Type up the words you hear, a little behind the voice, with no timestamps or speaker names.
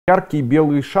Яркий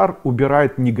белый шар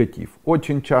убирает негатив.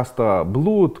 Очень часто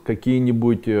блуд,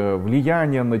 какие-нибудь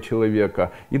влияния на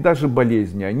человека и даже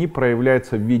болезни, они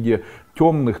проявляются в виде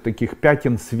темных таких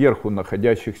пятен сверху,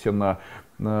 находящихся на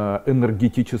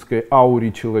энергетической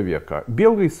ауре человека.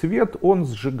 Белый свет, он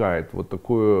сжигает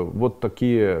вот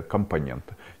такие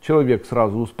компоненты. Человек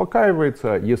сразу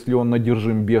успокаивается, если он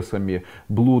одержим бесами,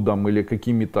 блудом или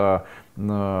какими-то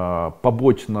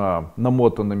побочно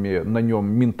намотанными на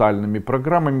нем ментальными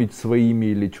программами своими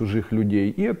или чужих людей,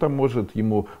 и это может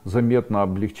ему заметно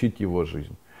облегчить его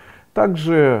жизнь.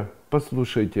 Также,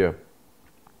 послушайте,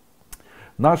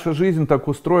 наша жизнь так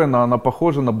устроена, она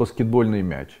похожа на баскетбольный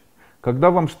мяч.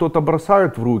 Когда вам что-то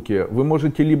бросают в руки, вы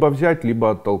можете либо взять, либо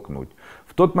оттолкнуть.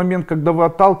 В тот момент, когда вы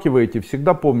отталкиваете,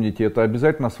 всегда помните, это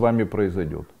обязательно с вами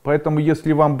произойдет. Поэтому,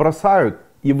 если вам бросают,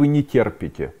 и вы не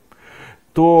терпите,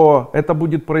 то это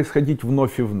будет происходить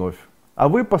вновь и вновь. А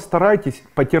вы постарайтесь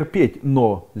потерпеть,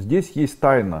 но здесь есть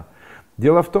тайна.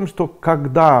 Дело в том, что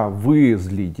когда вы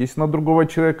злитесь на другого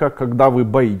человека, когда вы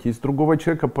боитесь другого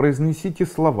человека, произнесите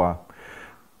слова.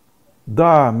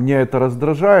 Да, меня это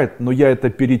раздражает, но я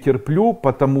это перетерплю,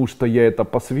 потому что я это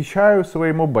посвящаю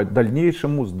своему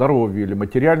дальнейшему здоровью или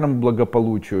материальному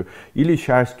благополучию, или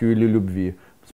счастью, или любви.